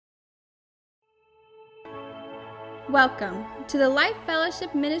Welcome to the Life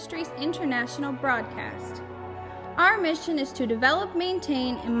Fellowship Ministries International broadcast. Our mission is to develop,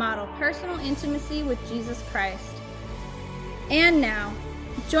 maintain, and model personal intimacy with Jesus Christ. And now,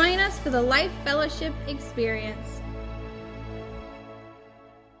 join us for the Life Fellowship experience.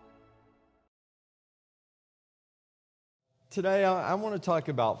 Today, I want to talk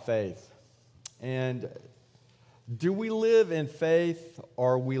about faith. And do we live in faith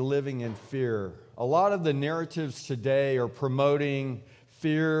or are we living in fear? A lot of the narratives today are promoting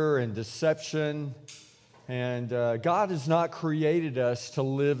fear and deception. And God has not created us to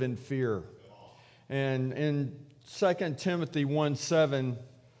live in fear. And in 2 Timothy 1:7,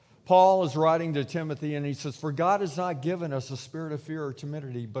 Paul is writing to Timothy and he says, "For God has not given us a spirit of fear or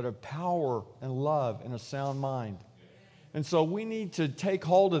timidity, but of power and love and a sound mind." And so we need to take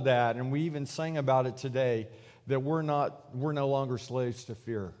hold of that, and we even sang about it today, that we're no longer slaves to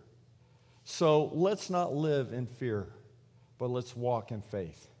fear. So let's not live in fear, but let's walk in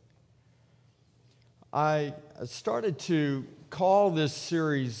faith. I started to call this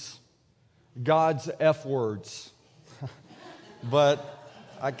series God's F words, but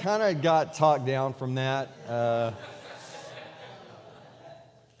I kind of got talked down from that.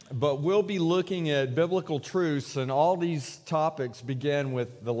 But we'll be looking at biblical truths, and all these topics begin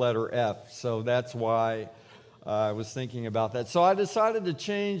with the letter F. So that's why I was thinking about that. So I decided to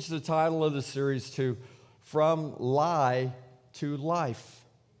change the title of the series to From Lie to Life.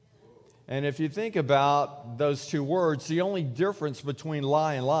 And if you think about those two words, the only difference between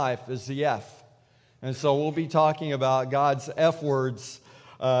lie and life is the F. And so we'll be talking about God's F words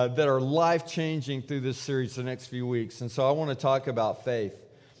that are life-changing through this series the next few weeks. And so I want to talk about faith.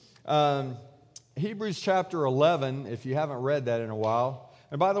 Hebrews chapter 11, if you haven't read that in a while.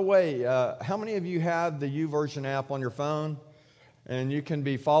 And by the way, how many of you have the YouVersion app on your phone? And you can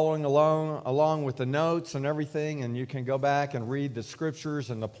be following along with the notes and everything, and you can go back and read the scriptures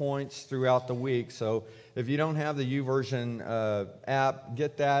and the points throughout the week. So if you don't have the YouVersion app,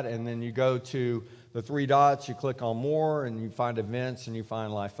 get that, and then you go to the three dots, you click on More, and you find Events, and you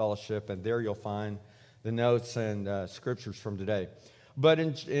find Life Fellowship, and there you'll find the notes and scriptures from today. But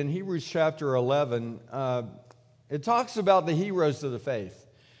in Hebrews chapter 11, it talks about the heroes of the faith.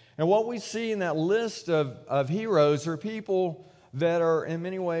 And what we see in that list of heroes are people that are in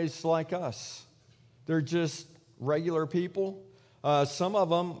many ways like us. They're just regular people. Some of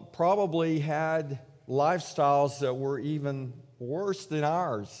them probably had lifestyles that were even worse than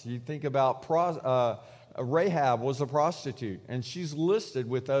ours. You think about Rahab was a prostitute, and she's listed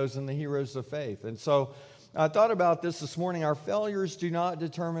with those in the heroes of faith. And so I thought about this morning. Our failures do not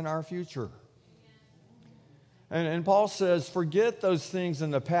determine our future. And Paul says, forget those things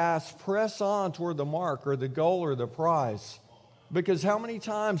in the past, press on toward the mark or the goal or the prize. Because how many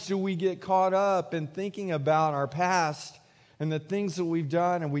times do we get caught up in thinking about our past and the things that we've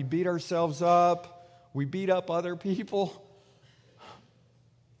done, and we beat ourselves up, we beat up other people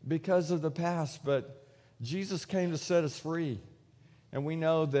because of the past. But Jesus came to set us free. And we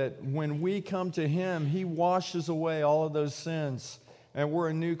know that when we come to Him, He washes away all of those sins, and we're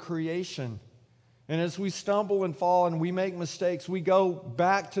a new creation. And as we stumble and fall and we make mistakes, we go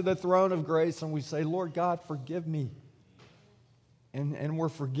back to the throne of grace and we say, Lord God, forgive me. And we're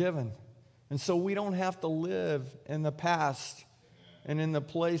forgiven. And so we don't have to live in the past and in the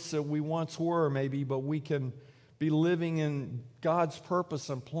place that we once were maybe, but we can be living in God's purpose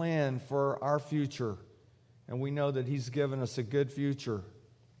and plan for our future. And we know that He's given us a good future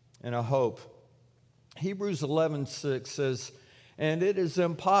and a hope. Hebrews 11:6 says, and it is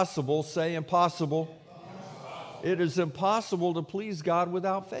impossible, say impossible. It is impossible to please God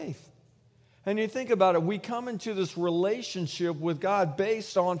without faith. And you think about it, we come into this relationship with God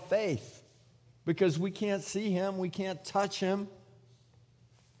based on faith because we can't see Him, we can't touch Him.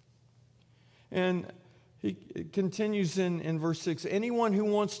 And he continues in verse 6, anyone who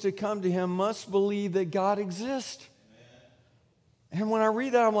wants to come to Him must believe that God exists. Amen. And when I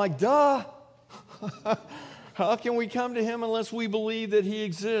read that, I'm like, duh. How can we come to Him unless we believe that He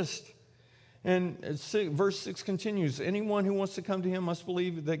exists? And verse 6 continues, anyone who wants to come to Him must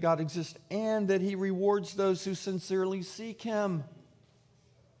believe that God exists and that He rewards those who sincerely seek Him.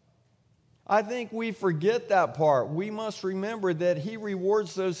 I think we forget that part. We must remember that He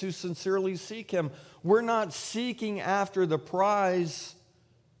rewards those who sincerely seek Him. We're not seeking after the prize.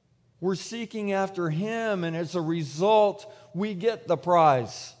 We're seeking after Him, and as a result, we get the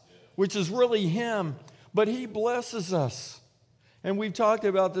prize, which is really Him. But He blesses us. And we've talked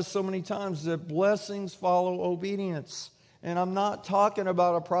about this so many times, that blessings follow obedience. And I'm not talking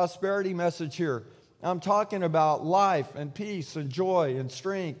about a prosperity message here. I'm talking about life and peace and joy and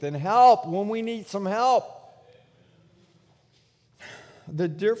strength and help when we need some help. the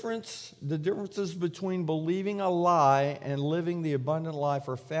differences between believing a lie and living the abundant life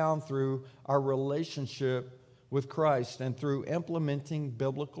are found through our relationship with Christ and through implementing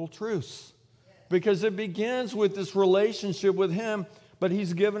biblical truths. Because it begins with this relationship with Him, but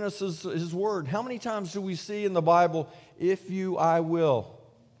He's given us His Word. How many times do we see in the Bible, if you, I will?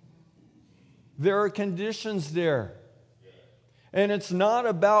 There are conditions there. And it's not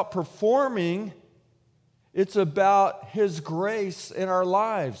about performing, it's about His grace in our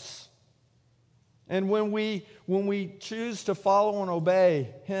lives. And when we choose to follow and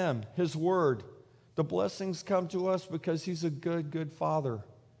obey Him, His Word, the blessings come to us because He's a good, good Father.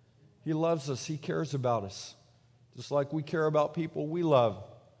 He loves us. He cares about us. Just like we care about people we love.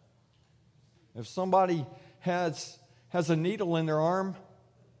 If somebody has a needle in their arm,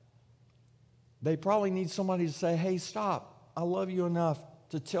 they probably need somebody to say, hey, stop. I love you enough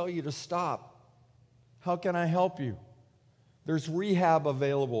to tell you to stop. How can I help you? There's rehab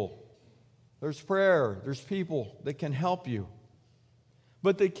available. There's prayer. There's people that can help you.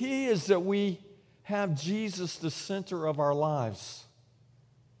 But the key is that we have Jesus the center of our lives.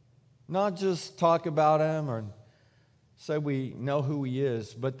 Not just talk about Him or say we know who He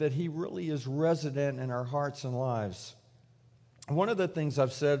is, but that He really is resident in our hearts and lives. One of the things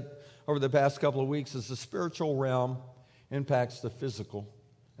I've said over the past couple of weeks is the spiritual realm impacts the physical,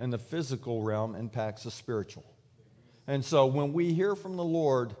 and the physical realm impacts the spiritual. And so when we hear from the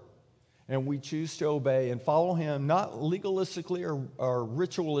Lord and we choose to obey and follow Him, not legalistically or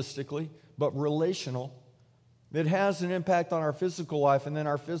ritualistically, but relational, it has an impact on our physical life, and then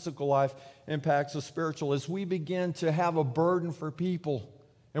our physical life impacts the spiritual. As we begin to have a burden for people,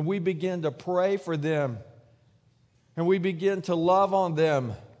 and we begin to pray for them, and we begin to love on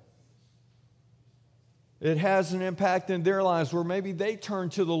them, it has an impact in their lives where maybe they turn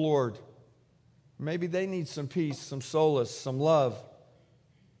to the Lord. Maybe they need some peace, some solace, some love,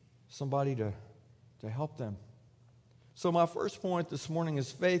 somebody to help them. So my first point this morning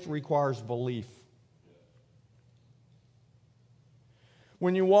is faith requires belief.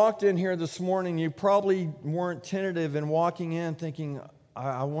 When you walked in here this morning, you probably weren't tentative in walking in thinking,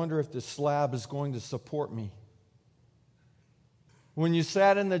 I wonder if this slab is going to support me. When you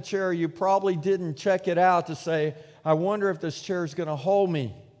sat in the chair, you probably didn't check it out to say, I wonder if this chair is going to hold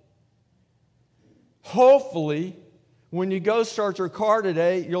me. Hopefully, when you go start your car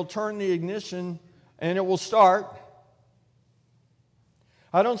today, you'll turn the ignition and it will start.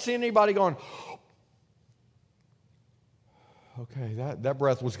 I don't see anybody going, okay, that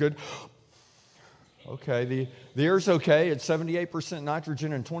breath was good. Okay, the air's okay. It's 78%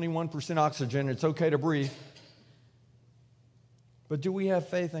 nitrogen and 21% oxygen. It's okay to breathe. But do we have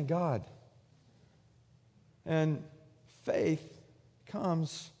faith in God? And faith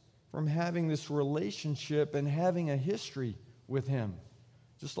comes from having this relationship and having a history with Him,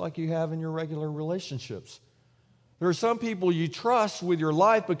 just like you have in your regular relationships. There are some people you trust with your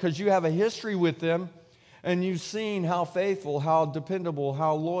life because you have a history with them, and you've seen how faithful, how dependable,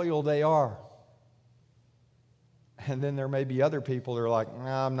 how loyal they are. And then there may be other people that are like,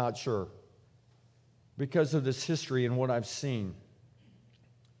 nah, I'm not sure, because of this history and what I've seen.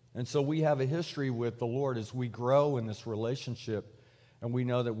 And so we have a history with the Lord as we grow in this relationship, and we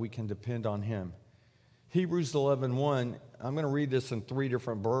know that we can depend on Him. Hebrews 11:1, I'm going to read this in 3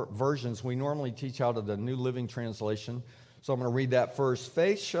 different versions. We normally teach out of the New Living Translation, so I'm going to read that first.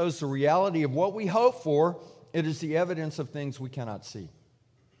 Faith shows the reality of what we hope for. It is the evidence of things we cannot see.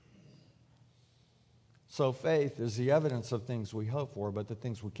 So faith is the evidence of things we hope for, but the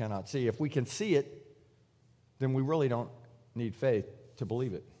things we cannot see. If we can see it, then we really don't need faith to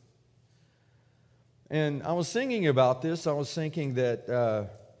believe it. And I was thinking about this. I was thinking that,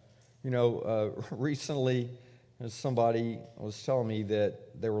 recently somebody was telling me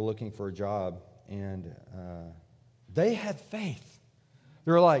that they were looking for a job, and they had faith.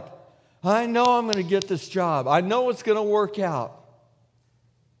 They were like, I know I'm going to get this job. I know it's going to work out.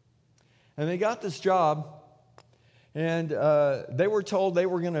 And they got this job, and they were told they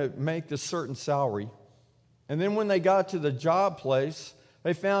were going to make this certain salary. And then when they got to the job place,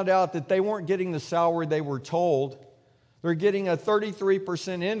 they found out that they weren't getting the salary they were told. They're getting a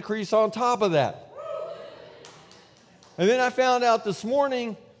 33% increase on top of that. And then I found out this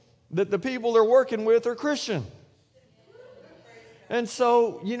morning that the people they're working with are Christian. And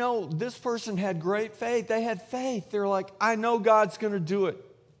so, this person had great faith. They had faith. They're like, I know God's going to do it.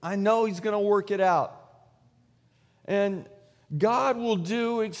 I know He's going to work it out. And God will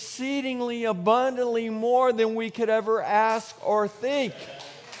do exceedingly abundantly more than we could ever ask or think.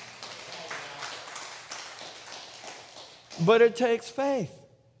 But it takes faith.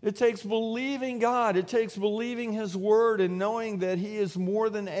 It takes believing God. It takes believing His Word and knowing that He is more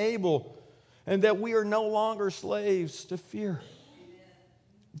than able and that we are no longer slaves to fear.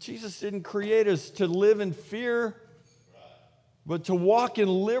 Jesus didn't create us to live in fear, but to walk in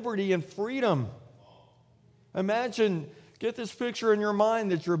liberty and freedom. Imagine, get this picture in your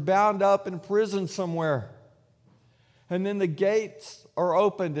mind that you're bound up in prison somewhere. And then the gates are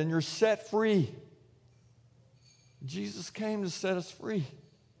opened and you're set free. Jesus came to set us free.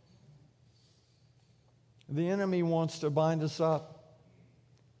 The enemy wants to bind us up.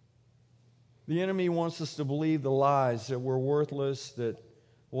 The enemy wants us to believe the lies that we're worthless, that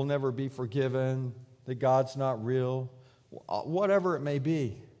we'll never be forgiven, that God's not real, whatever it may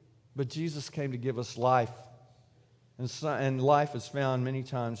be. But Jesus came to give us life. And life is found many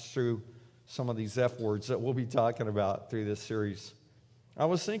times through some of these F words that we'll be talking about through this series. I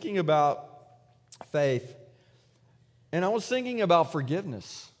was thinking about faith, and I was thinking about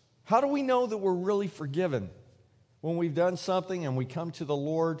forgiveness. How do we know that we're really forgiven? When we've done something and we come to the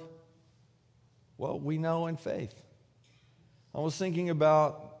Lord, well, we know in faith. I was thinking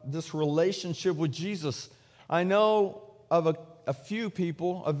about this relationship with Jesus. I know of a few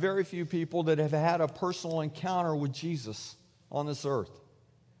people, a very few people that have had a personal encounter with Jesus on this earth.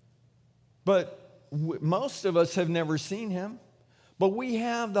 But most of us have never seen Him. But we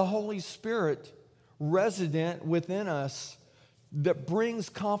have the Holy Spirit resident within us that brings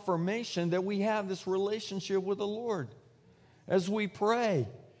confirmation that we have this relationship with the Lord. As we pray,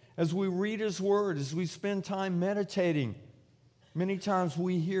 as we read His Word, as we spend time meditating, many times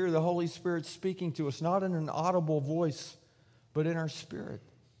we hear the Holy Spirit speaking to us, not in an audible voice, but in our spirit.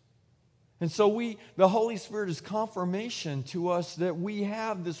 And so the Holy Spirit is confirmation to us that we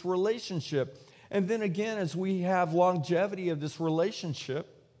have this relationship. And then again, as we have longevity of this relationship,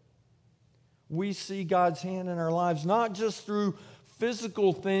 we see God's hand in our lives, not just through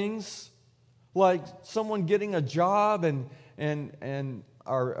physical things like someone getting a job and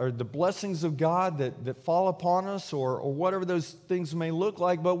the blessings of God that fall upon us or whatever those things may look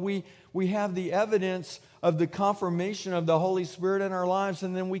like, but we have the evidence of the confirmation of the Holy Spirit in our lives,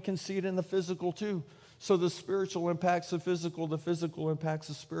 and then we can see it in the physical too. So the spiritual impacts the physical impacts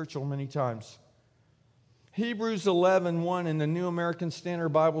the spiritual many times. Hebrews 11:1 in the New American Standard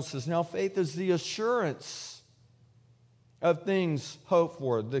Bible says, "Now faith is the assurance of things hoped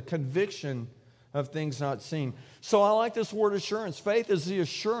for, the conviction of things not seen." So I like this word assurance. Faith is the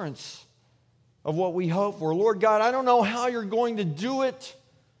assurance of what we hope for. Lord God, I don't know how you're going to do it,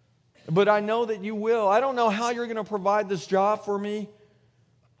 but I know that you will. I don't know how you're going to provide this job for me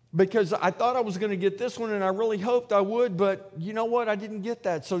because I thought I was going to get this one and I really hoped I would, but you know what? I didn't get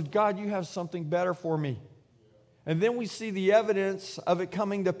that. So God, you have something better for me. And then we see the evidence of it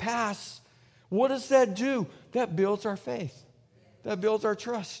coming to pass. What does that do? That builds our faith. That builds our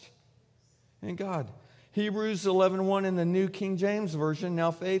trust in God. Hebrews 11:1 in the New King James Version, "Now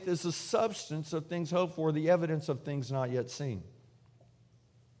faith is the substance of things hoped for, the evidence of things not yet seen."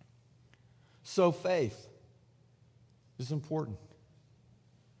 So faith is important.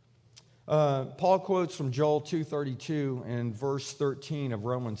 Paul quotes from Joel 2:32 and verse 13 of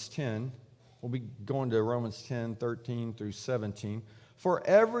Romans 10. We'll be going to Romans 10:13 through 17. "For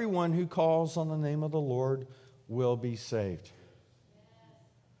everyone who calls on the name of the Lord will be saved."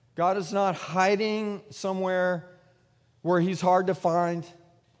 God is not hiding somewhere where He's hard to find.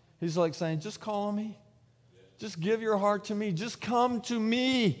 He's like saying, just call on me. Just give your heart to me. Just come to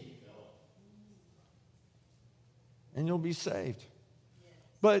me. And you'll be saved.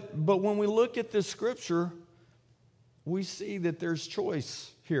 But when we look at this scripture, we see that there's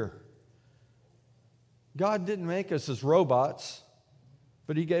choice here. God didn't make us as robots,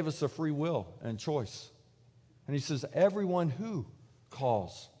 but He gave us a free will and choice. And He says, everyone who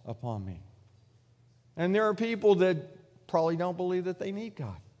calls upon me. And there are people that probably don't believe that they need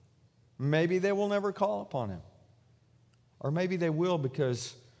God. Maybe they will never call upon Him. Or maybe they will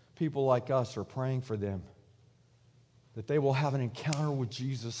because people like us are praying for them. That they will have an encounter with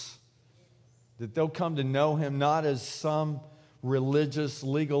Jesus. That they'll come to know Him not as some religious,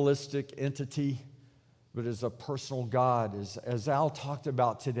 legalistic entity, but as a personal God, as Al talked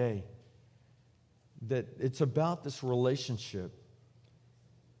about today. That it's about this relationship.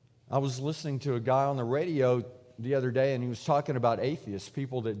 I was listening to a guy on the radio the other day, and he was talking about atheists,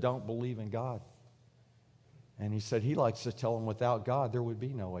 people that don't believe in God. And he said he likes to tell them without God, there would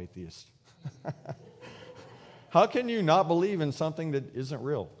be no atheist. How can you not believe in something that isn't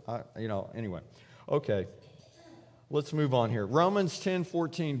real? Anyway. Okay. Let's move on here. Romans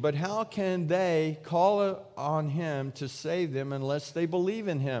 10:14. "But how can they call on Him to save them unless they believe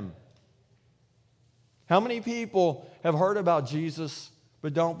in Him?" How many people have heard about Jesus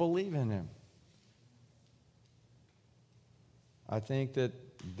but don't believe in him. I think that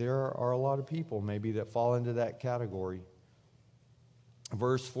there are a lot of people maybe that fall into that category.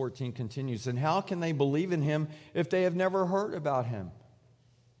 Verse 14 continues, and how can they believe in him if they have never heard about him?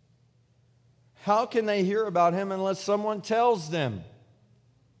 How can they hear about him unless someone tells them?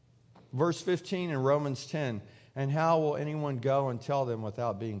 Verse 15 in Romans 10, and how will anyone go and tell them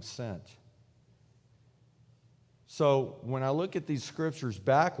without being sent? So when I look at these scriptures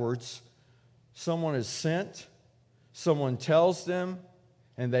backwards, someone is sent, someone tells them,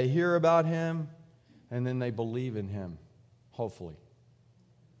 and they hear about him, and then they believe in him, hopefully.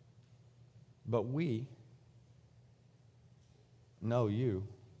 But we know you,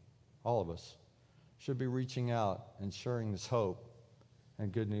 all of us, should be reaching out and sharing this hope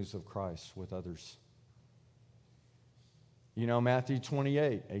and good news of Christ with others. You know, Matthew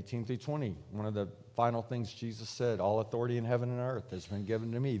 28, 18 through 20, one of the final things Jesus said, all authority in heaven and earth has been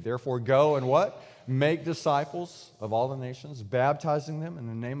given to me. Therefore go and what? Make disciples of all the nations, baptizing them in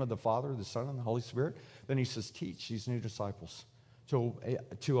the name of the Father, the Son, and the Holy Spirit. Then he says, teach these new disciples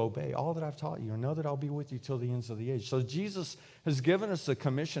to obey all that I've taught you, and know that I'll be with you till the ends of the age. So Jesus has given us a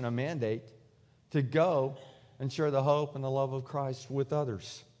commission, a mandate, to go and share the hope and the love of Christ with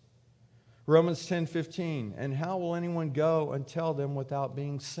others. Romans 10:15, and how will anyone go and tell them without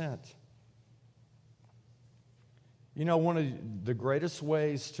being sent? You know, one of the greatest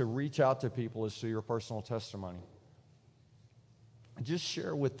ways to reach out to people is through your personal testimony. Just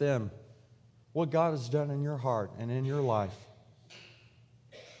share with them what God has done in your heart and in your life.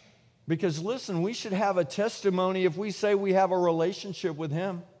 Because listen, we should have a testimony if we say we have a relationship with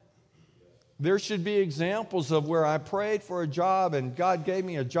him. There should be examples of where I prayed for a job and God gave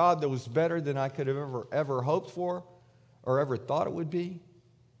me a job that was better than I could have ever hoped for or ever thought it would be.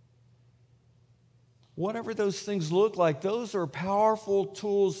 Whatever those things look like, those are powerful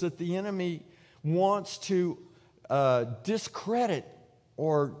tools that the enemy wants to discredit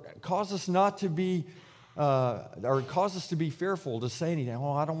or cause us not to be, or cause us to be fearful to say anything.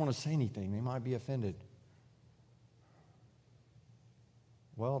 Oh, I don't want to say anything. They might be offended.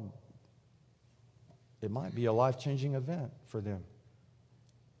 Well, it might be a life-changing event for them,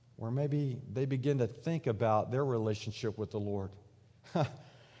 where maybe they begin to think about their relationship with the Lord.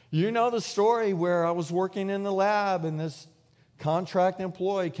 You know the story where I was working in the lab and this contract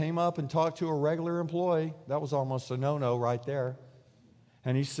employee came up and talked to a regular employee. That was almost a no-no right there.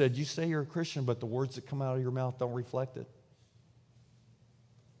 And he said, you say you're a Christian, but the words that come out of your mouth don't reflect it.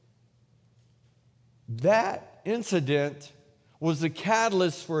 That incident was the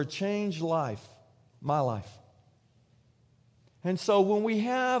catalyst for a changed life, my life. And so when we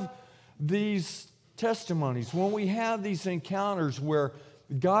have these testimonies, when we have these encounters where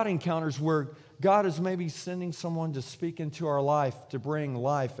God is maybe sending someone to speak into our life to bring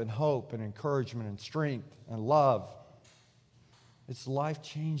life and hope and encouragement and strength and love, it's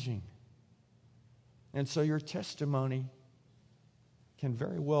life-changing. And so your testimony can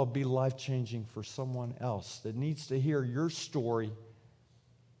very well be life-changing for someone else that needs to hear your story,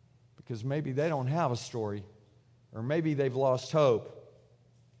 because maybe they don't have a story, or maybe they've lost hope.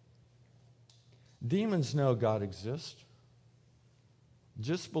 Demons know God exists.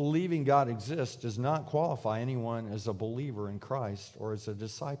 Just believing God exists does not qualify anyone as a believer in Christ or as a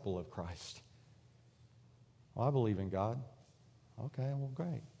disciple of Christ. Well, I believe in God. Okay, well,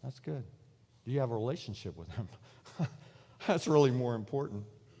 great. That's good. Do you have a relationship with him? That's really more important.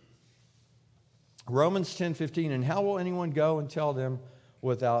 Romans 10:15, and how will anyone go and tell them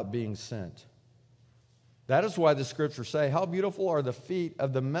without being sent? That is why the scriptures say, how beautiful are the feet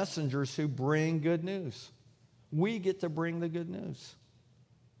of the messengers who bring good news. We get to bring the good news.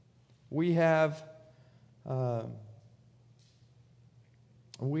 We are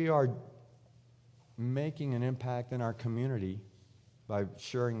making an impact in our community by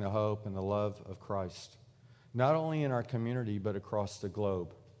sharing the hope and the love of Christ, not only in our community, but across the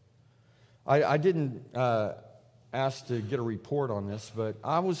globe. I didn't ask to get a report on this, but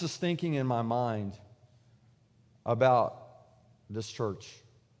I was just thinking in my mind about this church.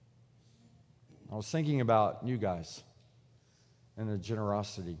 I was thinking about you guys and the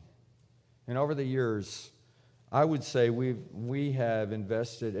generosity. And over the years, I would say we have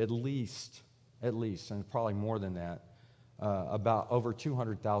invested at least, and probably more than that, about over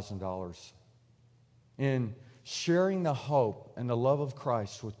 $200,000 in sharing the hope and the love of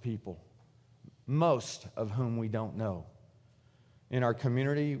Christ with people, most of whom we don't know. In our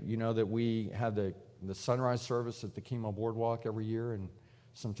community, you know that we have the sunrise service at the Chemo Boardwalk every year, and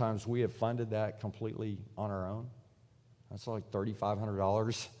sometimes we have funded that completely on our own. That's like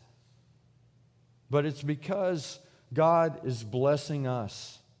 $3,500. But it's because God is blessing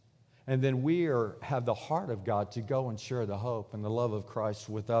us. And then we have the heart of God to go and share the hope and the love of Christ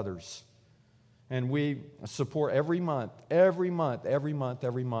with others. And we support every month, we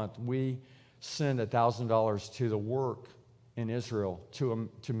send $1,000 to the work in Israel, to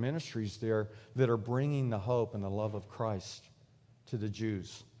ministries there that are bringing the hope and the love of Christ to the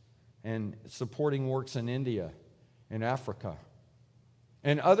Jews, and supporting works in India, in Africa,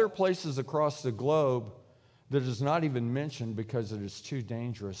 and other places across the globe that is not even mentioned because it is too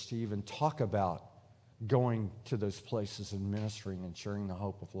dangerous to even talk about going to those places and ministering and sharing the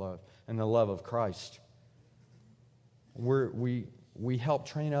hope of love and the love of Christ. We help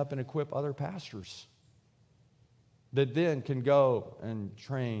train up and equip other pastors that then can go and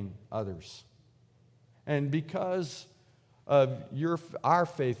train others. And because of our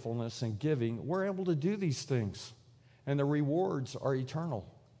faithfulness and giving, we're able to do these things. And the rewards are eternal.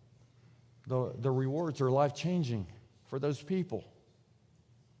 The rewards are life-changing for those people.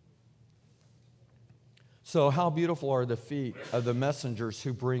 So how beautiful are the feet of the messengers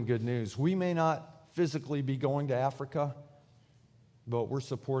who bring good news. We may not physically be going to Africa, but we're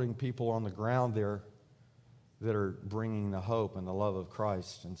supporting people on the ground there that are bringing the hope and the love of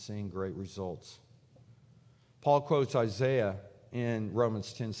Christ and seeing great results. Paul quotes Isaiah in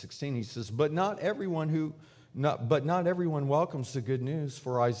Romans 10:16. He says, But not everyone welcomes the good news,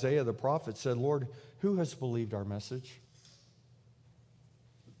 for Isaiah the prophet said, Lord, who has believed our message?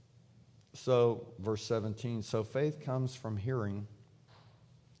 So, verse 17, so faith comes from hearing.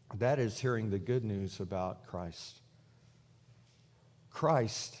 That is hearing the good news about Christ.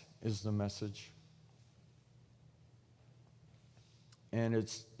 Christ is the message. And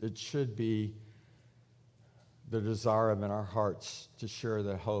it should be the desire in our hearts to share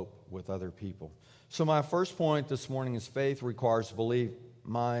the hope with other people. So my first point this morning is faith requires belief.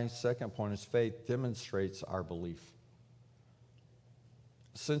 My second point is faith demonstrates our belief.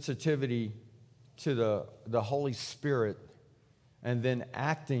 Sensitivity to the Holy Spirit, and then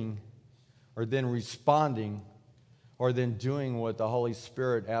acting, or then responding, or then doing what the Holy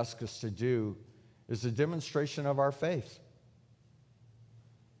Spirit asks us to do is a demonstration of our faith.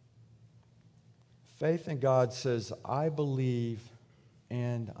 Faith in God says, I believe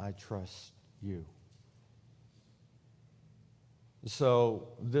and I trust you. So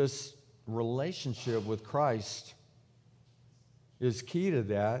this relationship with Christ is key to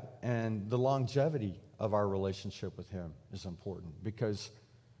that, and the longevity of our relationship with Him is important because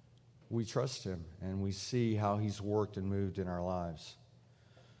we trust Him and we see how He's worked and moved in our lives.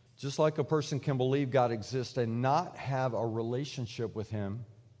 Just like a person can believe God exists and not have a relationship with Him,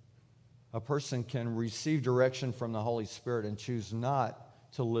 a person can receive direction from the Holy Spirit and choose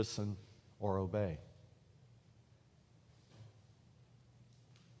not to listen or obey.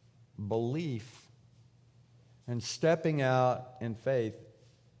 Belief and stepping out in faith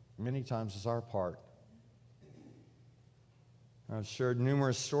many times is our part. I've shared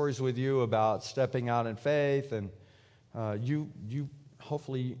numerous stories with you about stepping out in faith, and you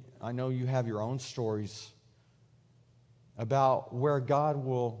hopefully, I know you have your own stories about where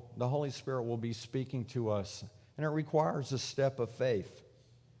the Holy Spirit will be speaking to us, and it requires a step of faith.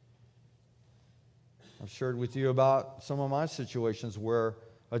 I've shared with you about some of my situations where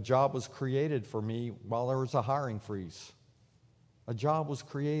a job was created for me while there was a hiring freeze. A job was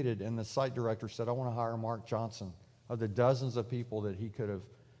created, and the site director said, I want to hire Mark Johnson, of the dozens of people that he could have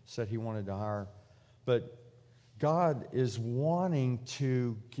said he wanted to hire. But God is wanting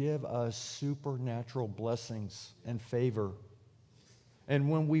to give us supernatural blessings and favor. And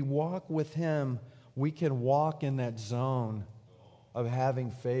when we walk with Him, we can walk in that zone of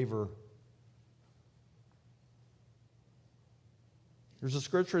having favor. There's a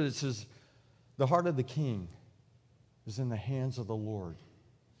scripture that says, the heart of the king is in the hands of the Lord,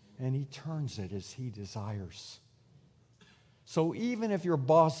 and He turns it as He desires. So even if your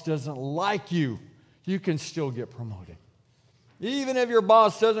boss doesn't like you, you can still get promoted. Even if your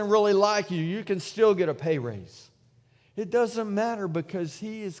boss doesn't really like you, you can still get a pay raise. It doesn't matter because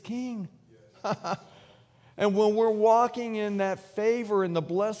He is king. And when we're walking in that favor and the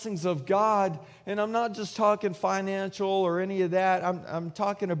blessings of God, and I'm not just talking financial or any of that, I'm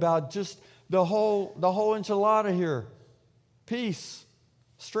talking about just the whole enchilada here. Peace,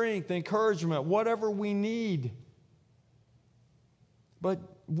 strength, encouragement, whatever we need. But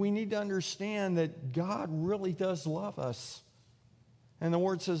we need to understand that God really does love us. And the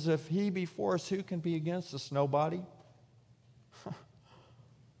Word says, if He be for us, who can be against us? Nobody.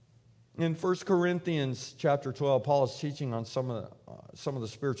 In 1 Corinthians chapter 12, Paul is teaching on some of the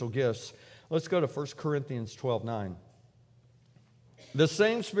spiritual gifts. Let's go to 1 Corinthians 12:9. The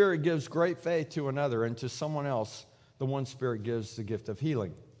same Spirit gives great faith to another, and to someone else the one Spirit gives the gift of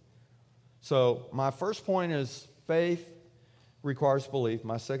healing. So my first point is faith requires belief.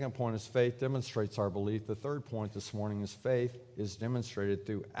 My second point is faith demonstrates our belief. The third point this morning is faith is demonstrated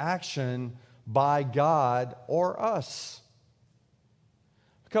through action by God or us.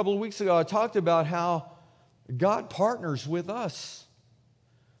 A couple of weeks ago, I talked about how God partners with us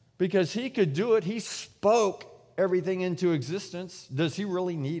because He could do it. He spoke everything into existence. Does He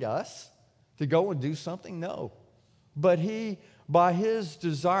really need us to go and do something? No. But He, by His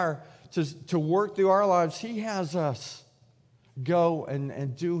desire to work through our lives, He has us go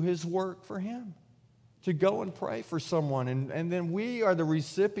and do His work for Him, to go and pray for someone. And then we are the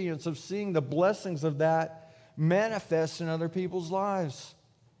recipients of seeing the blessings of that manifest in other people's lives.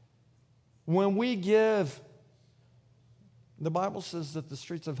 When we give, the Bible says that the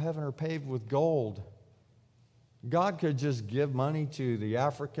streets of heaven are paved with gold. God could just give money to the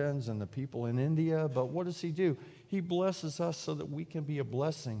Africans and the people in India, but what does He do? He blesses us so that we can be a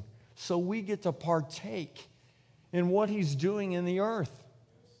blessing. So we get to partake in what He's doing in the earth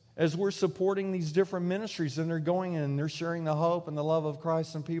as we're supporting these different ministries, and they're going and they're sharing the hope and the love of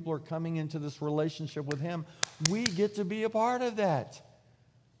Christ, and people are coming into this relationship with Him. We get to be a part of that.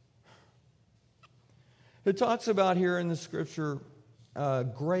 It talks about here in the Scripture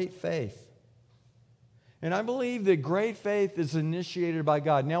great faith. And I believe that great faith is initiated by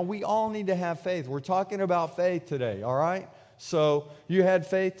God. Now, we all need to have faith. We're talking about faith today, all right? So you had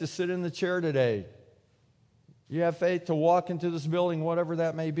faith to sit in the chair today. You have faith to walk into this building, whatever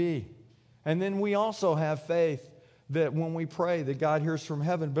that may be. And then we also have faith that when we pray that God hears from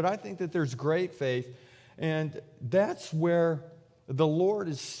heaven. But I think that there's great faith, and that's where the Lord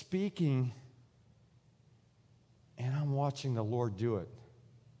is speaking, and I'm watching the Lord do it.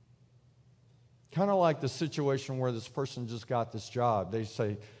 Kind of like the situation where this person just got this job.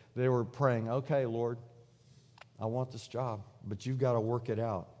 They were praying, okay, Lord, I want this job, but you've got to work it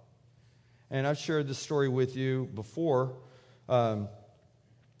out. And I've shared this story with you before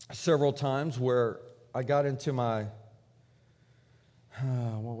several times where I got into my,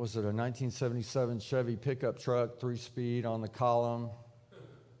 a 1977 Chevy pickup truck, 3-speed on the column,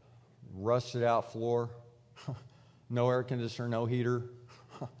 rusted out floor, no air conditioner, no heater.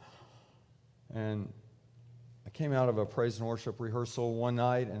 And I came out of a praise and worship rehearsal one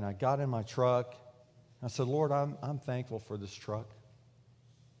night, and I got in my truck. I said, Lord, I'm thankful for this truck,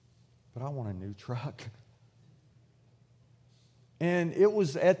 but I want a new truck. And it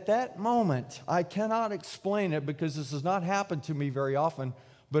was at that moment, I cannot explain it because this has not happened to me very often,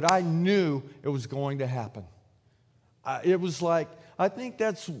 but I knew it was going to happen. It was like, I think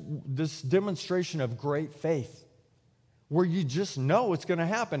that's this demonstration of great faith, where you just know it's going to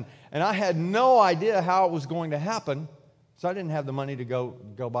happen. And I had no idea how it was going to happen, so I didn't have the money to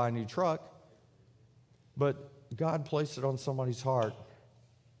go buy a new truck. But God placed it on somebody's heart.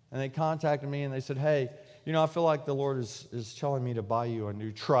 And they contacted me and they said, hey, I feel like the Lord is telling me to buy you a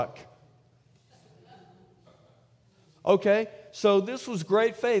new truck. Okay, so this was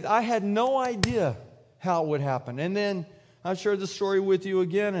great faith. I had no idea how it would happen. And then I've shared the story with you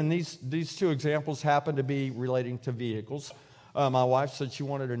again, and these two examples happen to be relating to vehicles. My wife said she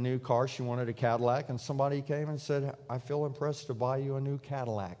wanted a new car. She wanted a Cadillac, and somebody came and said, I feel impressed to buy you a new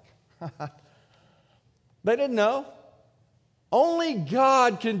Cadillac. They didn't know. Only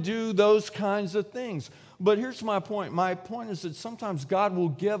God can do those kinds of things. But here's my point. My point is that sometimes God will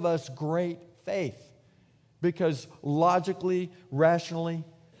give us great faith because logically, rationally,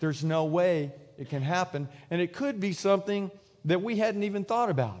 there's no way it can happen. And it could be something that we hadn't even thought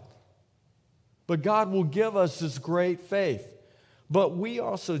about. But God will give us this great faith. But we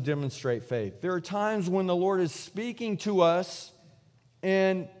also demonstrate faith. There are times when the Lord is speaking to us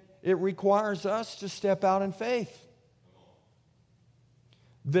and it requires us to step out in faith.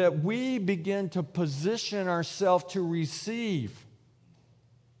 That we begin to position ourselves to receive.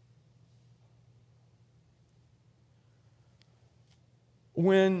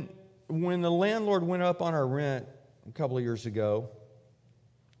 When the landlord went up on our rent a couple of years ago,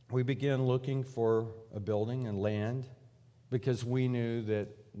 we began looking for a building and land because we knew that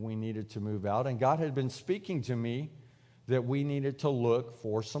we needed to move out. And God had been speaking to me that we needed to look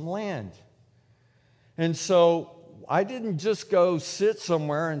for some land. And so I didn't just go sit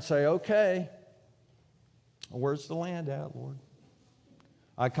somewhere and say, okay, where's the land at, Lord?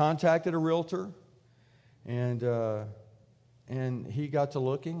 I contacted a realtor, and he got to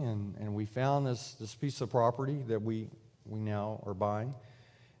looking, and we found this piece of property that we now are buying.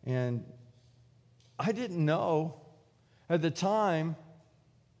 And I didn't know at the time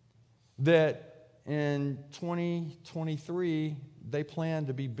that in 2023 they plan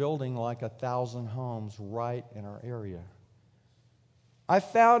to be building like 1,000 homes right in our area. I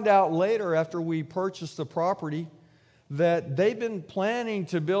found out later, after we purchased the property, that they've been planning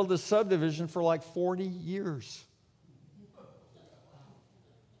to build a subdivision for like 40 years.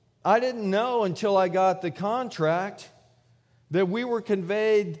 I didn't know until I got the contract that we were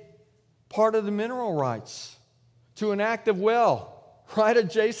conveyed part of the mineral rights to an active well right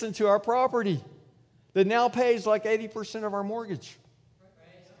adjacent to our property that now pays like 80% of our mortgage.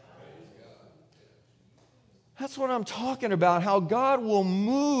 That's what I'm talking about, how God will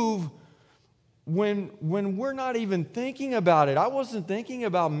move when we're not even thinking about it. I wasn't thinking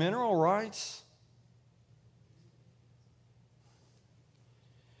about mineral rights.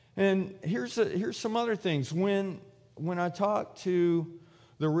 And here's some other things. When I talked to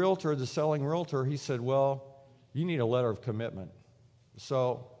the realtor, the selling realtor, he said, well, you need a letter of commitment.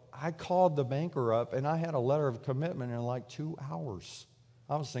 So I called the banker up, and I had a letter of commitment in like 2 hours.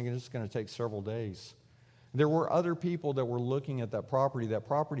 I was thinking it's going to take several days. There were other people that were looking at that property. That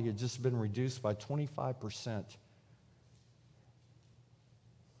property had just been reduced by 25%.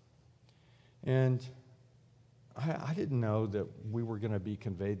 And I didn't know that we were going to be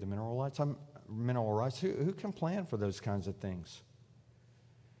conveyed the mineral rights. Who can plan for those kinds of things?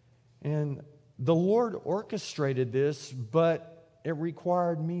 And the Lord orchestrated this, but it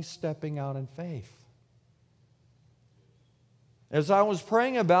required me stepping out in faith. As I was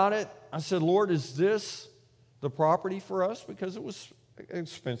praying about it, I said, Lord, is this the property for us? Because it was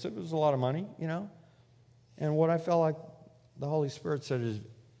expensive. It was a lot of money, you know. And what I felt like the Holy Spirit said is,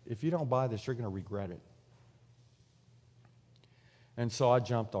 if you don't buy this, you're going to regret it. And so I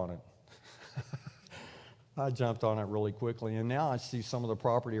jumped on it. I jumped on it really quickly. And now I see some of the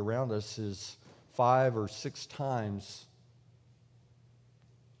property around us is 5 or 6 times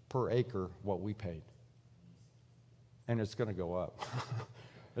per acre what we paid. And it's going to go up.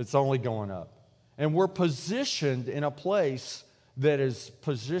 It's only going up. And we're positioned in a place that is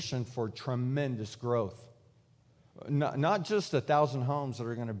positioned for tremendous growth. Not just 1,000 homes that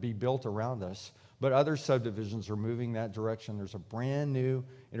are going to be built around us, but other subdivisions are moving that direction. There's a brand new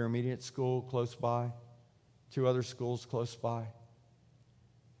intermediate school close by, 2 other schools close by.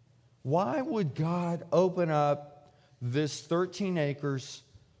 Why would God open up this 13 acres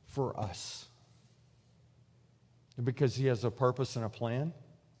for us? Because He has a purpose and a plan.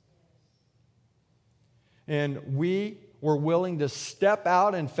 And we were willing to step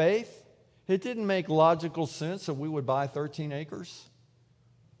out in faith. It didn't make logical sense that we would buy 13 acres.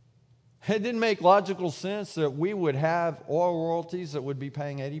 It didn't make logical sense that we would have oil royalties that would be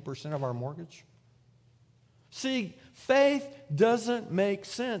paying 80% of our mortgage. See, faith doesn't make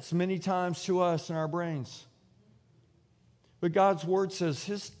sense many times to us in our brains. But God's Word says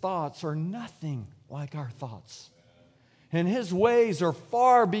His thoughts are nothing like our thoughts. And His ways are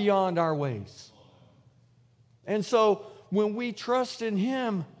far beyond our ways. And so when we trust in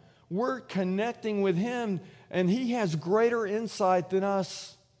Him, we're connecting with Him, and He has greater insight than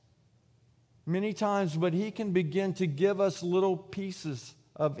us many times, but He can begin to give us little pieces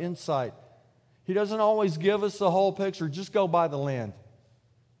of insight. He doesn't always give us the whole picture. Just go buy the land.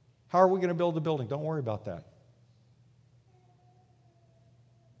 How are we going to build the building? Don't worry about that.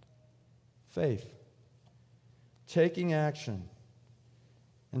 Faith. Taking action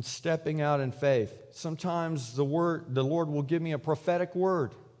and stepping out in faith. Sometimes the Lord will give me a prophetic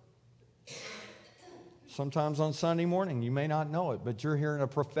word. Sometimes on Sunday morning, you may not know it, but you're hearing a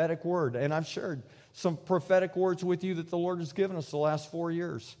prophetic word. And I've shared some prophetic words with you that the Lord has given us the last 4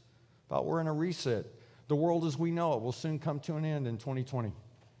 years. About we're in a reset. The world as we know it will soon come to an end in 2020.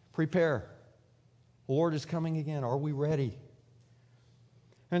 Prepare. The Lord is coming again. Are we ready?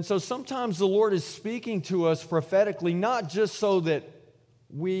 And so sometimes the Lord is speaking to us prophetically, not just so that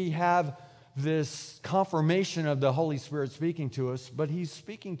we have this confirmation of the Holy Spirit speaking to us, but He's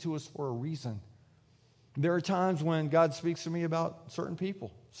speaking to us for a reason. There are times when God speaks to me about certain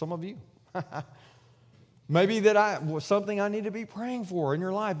people, some of you. Maybe something I need to be praying for in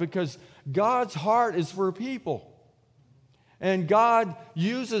your life, because God's heart is for people. And God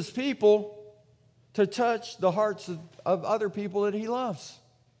uses people to touch the hearts of other people that He loves.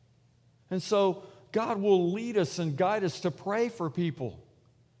 And so God will lead us and guide us to pray for people.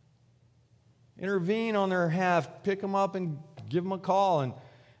 Intervene on their behalf, pick them up and give them a call,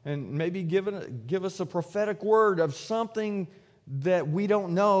 and maybe give us a prophetic word of something that we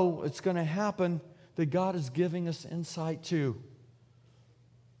don't know it's going to happen, that God is giving us insight to.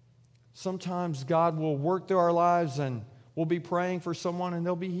 Sometimes God will work through our lives and we'll be praying for someone and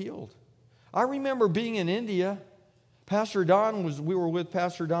they'll be healed. I remember being in India. We were with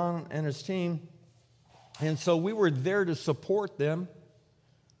Pastor Don and his team, And so we were there to support them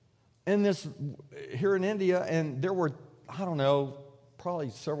here in India, and there were, I don't know, probably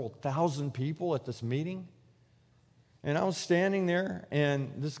several thousand people at this meeting. And I was standing there,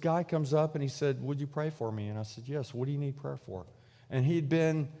 and this guy comes up and he said, "Would you pray for me?" And I said, "Yes, what do you need prayer for?" And he'd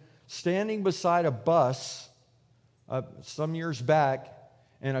been standing beside a bus some years back,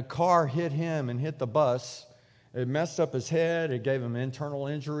 and a car hit him and hit the bus. It messed up his head. It gave him internal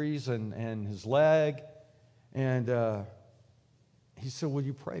injuries and his leg. And he said, "Will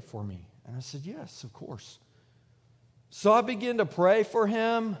you pray for me?" And I said, "Yes, of course." So I began to pray for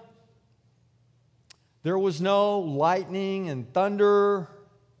him. There was no lightning and thunder.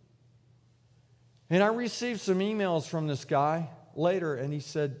 And I received some emails from this guy later, and he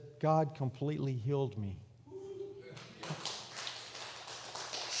said, "God completely healed me."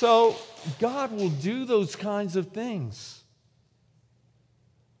 So God will do those kinds of things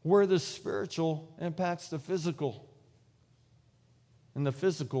where the spiritual impacts the physical. And the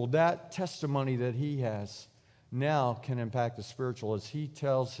physical, that testimony that he has now can impact the spiritual as he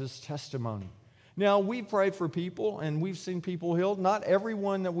tells his testimony. Now, we pray for people, and we've seen people healed. Not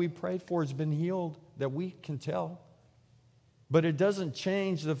everyone that we prayed for has been healed that we can tell. But it doesn't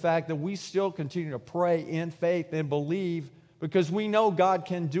change the fact that we still continue to pray in faith and believe because we know God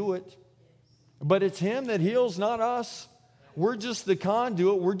can do it. But it's him that heals, not us. We're just the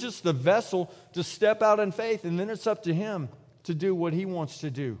conduit. We're just the vessel to step out in faith, and then it's up to him to do what he wants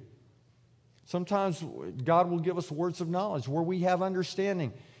to do. Sometimes God will give us words of knowledge where we have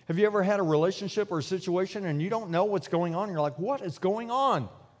understanding. Have you ever had a relationship or a situation and you don't know what's going on? You're like, what is going on?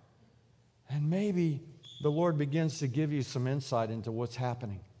 And maybe the Lord begins to give you some insight into what's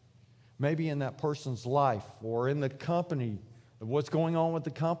happening. Maybe in that person's life or in the company, what's going on with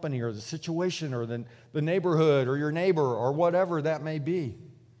the company or the situation or the neighborhood or your neighbor or whatever that may be.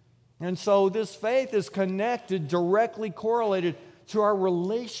 And so this faith is connected, directly correlated to our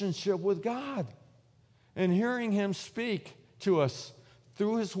relationship with God and hearing him speak to us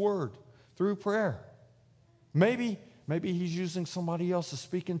through his word, through prayer. Maybe he's using somebody else to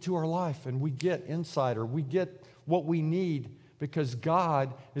speak into our life and we get insight or we get what we need because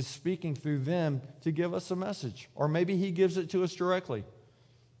God is speaking through them to give us a message. Or maybe he gives it to us directly.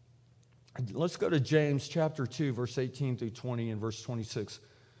 Let's go to James chapter 2, verse 18 through 20 and verse 26.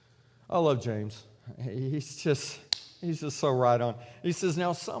 I love James. He's just so right on. He says,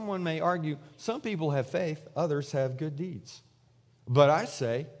 "Now someone may argue, some people have faith, others have good deeds. But I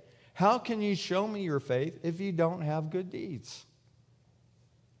say, how can you show me your faith if you don't have good deeds?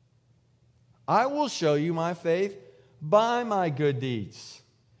 I will show you my faith by my good deeds."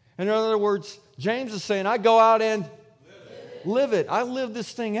 In other words, James is saying, I go out and live it. I live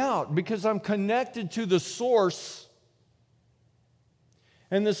this thing out because I'm connected to the source.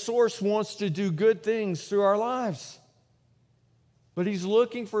 And the source wants to do good things through our lives. But he's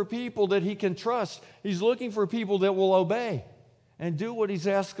looking for people that he can trust. He's looking for people that will obey and do what he's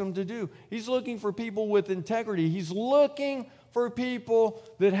asked them to do. He's looking for people with integrity. He's looking for people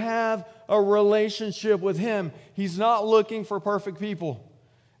that have a relationship with him. He's not looking for perfect people.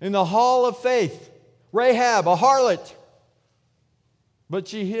 In the hall of faith, Rahab, a harlot, but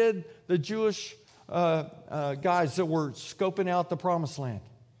she hid the Jewish guys that were scoping out the promised land.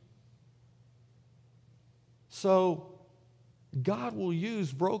 So God will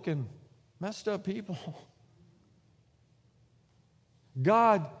use broken, messed up people.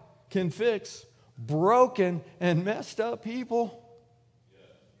 God can fix broken and messed up people.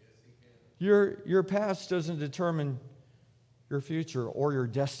 Your past doesn't determine your future or your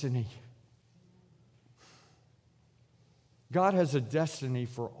destiny. God has a destiny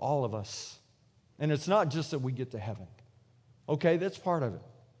for all of us. And it's not just that we get to heaven. Okay, that's part of it.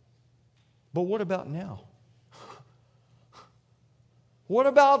 But what about now? What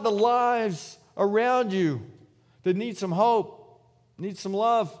about the lives around you that need some hope, need some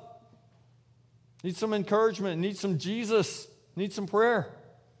love, need some encouragement, need some Jesus, need some prayer?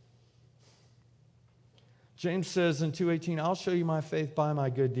 James says in 2:18, I'll show you my faith by my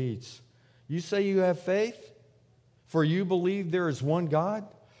good deeds. You say you have faith, for you believe there is one God?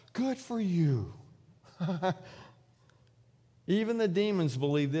 Good for you. Even the demons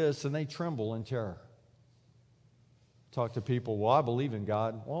believe this, and they tremble in terror. Talk to people, well, I believe in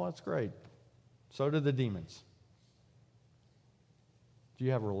God. Well, that's great. So do the demons. Do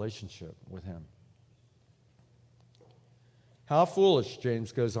you have a relationship with him? How foolish,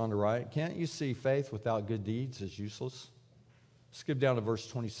 James goes on to write. Can't you see faith without good deeds is useless? Skip down to verse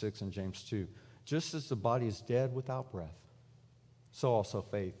 26 in James 2. Just as the body is dead without breath, so also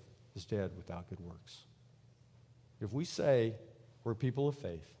faith is dead without good works. If we say we're people of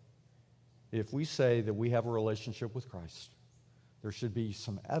faith, if we say that we have a relationship with Christ, there should be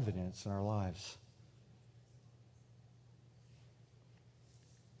some evidence in our lives.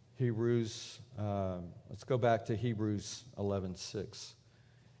 Let's go back to Hebrews 11:6.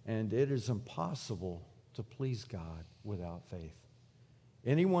 And it is impossible to please God without faith.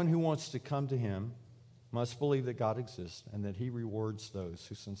 Anyone who wants to come to him must believe that God exists and that he rewards those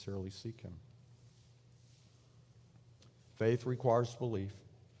who sincerely seek him. Faith requires belief.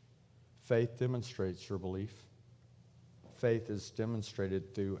 Faith demonstrates your belief. Faith is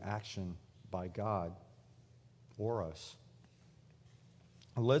demonstrated through action by God or us.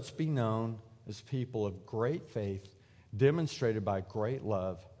 Let's be known as people of great faith, demonstrated by great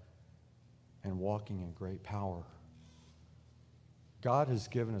love and walking in great power. God has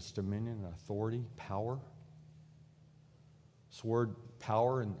given us dominion and authority, power. This word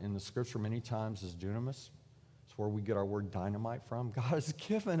power in the scripture many times is dunamis. It's where we get our word dynamite from. God has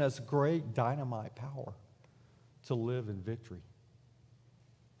given us great dynamite power to live in victory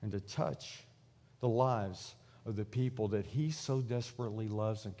and to touch the lives of the people that he so desperately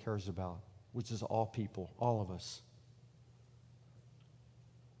loves and cares about, which is all people, all of us.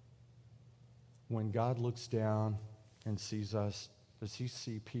 When God looks down and sees us, does he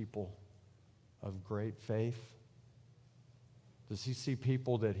see people of great faith? Does he see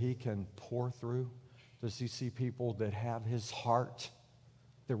people that he can pour through? Does he see people that have his heart,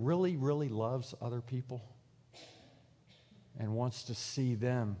 that really, really loves other people and wants to see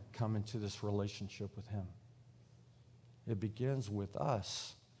them come into this relationship with him? It begins with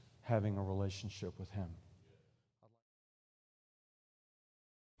us having a relationship with him.